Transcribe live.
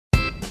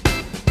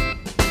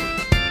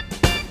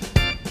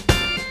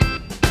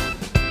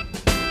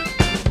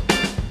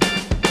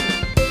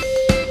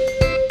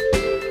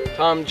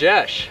Tom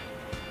Jesch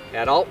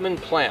at Altman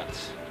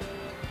Plants.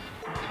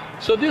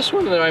 So this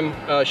one that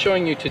I'm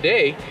showing you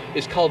today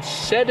is called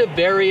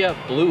Sedeveria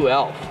Blue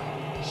Elf.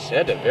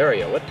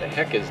 Sedeveria, what the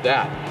heck is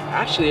that?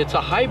 Actually, it's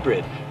a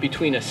hybrid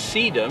between a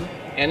Sedum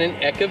and an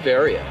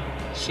Echeveria.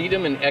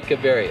 Sedum and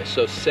Echeveria,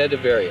 so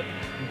Sedeveria.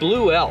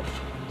 Blue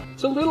Elf.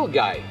 It's a little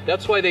guy.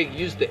 That's why they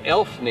use the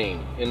elf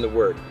name in the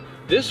word.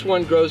 This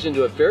one grows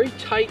into a very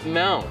tight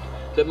mound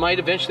that might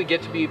eventually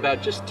get to be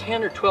about just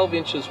 10 or 12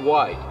 inches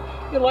wide.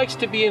 It likes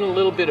to be in a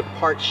little bit of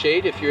part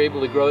shade if you're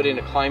able to grow it in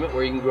a climate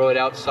where you can grow it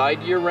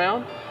outside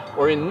year-round,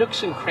 or in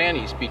nooks and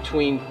crannies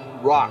between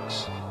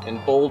rocks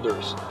and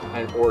boulders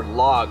or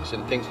logs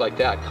and things like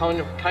that.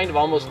 Kind of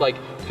almost like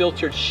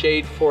filtered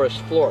shade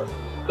forest floor.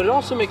 But it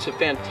also makes a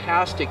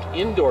fantastic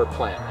indoor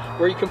plant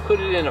where you can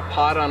put it in a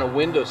pot on a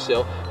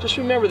windowsill. Just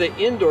remember that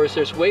indoors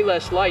there's way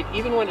less light,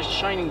 even when it's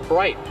shining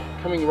bright,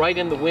 coming right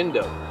in the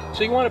window.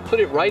 So you want to put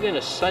it right in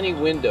a sunny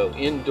window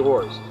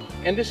indoors.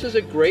 And this is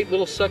a great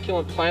little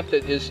succulent plant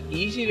that is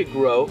easy to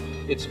grow.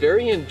 It's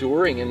very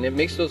enduring and it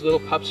makes those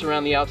little pups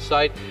around the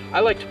outside.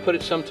 I like to put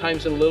it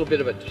sometimes in a little bit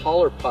of a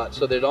taller pot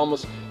so that it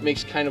almost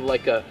makes kind of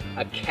like a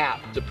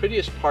cap. The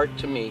prettiest part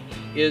to me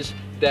is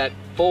that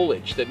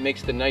foliage that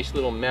makes the nice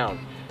little mound.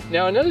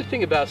 Now another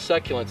thing about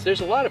succulents,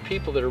 there's a lot of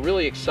people that are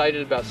really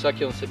excited about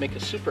succulents that make a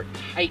super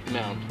tight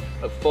mound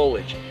of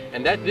foliage.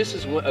 And this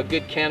is a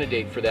good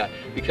candidate for that,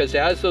 because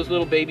as those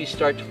little babies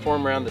start to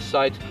form around the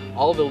sides,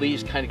 all the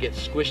leaves kind of get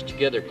squished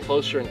together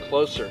closer and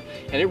closer.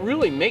 And it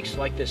really makes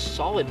like this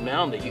solid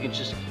mound that you can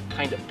just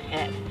kind of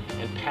pet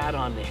and pat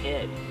on the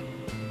head.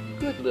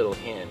 Good little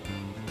hen.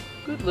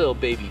 Good little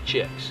baby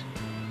chicks.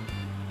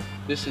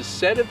 This is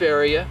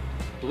Sedeveria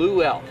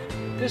Blue Elf.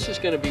 This is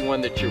going to be one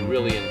that you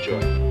really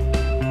enjoy.